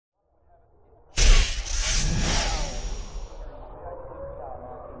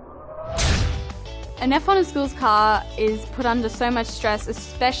An F1 schools car is put under so much stress,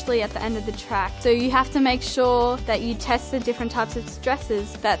 especially at the end of the track. So you have to make sure that you test the different types of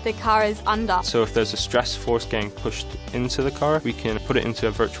stresses that the car is under. So if there's a stress force getting pushed into the car, we can put it into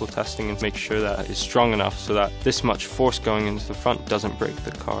a virtual testing and make sure that it's strong enough so that this much force going into the front doesn't break the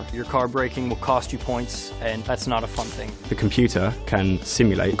car. Your car braking will cost you points, and that's not a fun thing. The computer can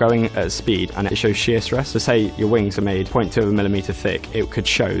simulate going at a speed and it shows shear stress. So say your wings are made 0.2 of a millimetre thick, it could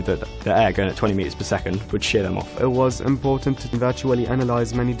show that the air going at 20 metres per second would shear them off. It was important to virtually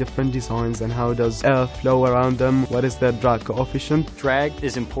analyze many different designs and how does air flow around them, what is their drag coefficient. Drag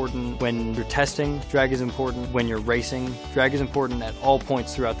is important when you're testing, drag is important when you're racing, drag is important at all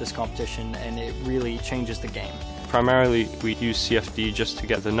points throughout this competition, and it really changes the game. Primarily, we use CFD just to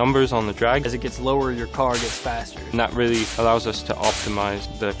get the numbers on the drag. As it gets lower, your car gets faster. And that really allows us to optimize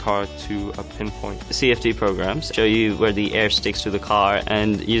the car to a pinpoint. The CFD programs show you where the air sticks to the car,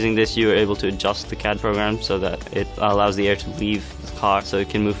 and using this you are able to adjust the CAD program so that it allows the air to leave the car so it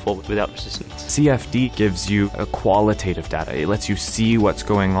can move forward without resistance. CFD gives you a qualitative data. It lets you see what's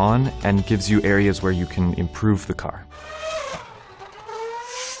going on and gives you areas where you can improve the car.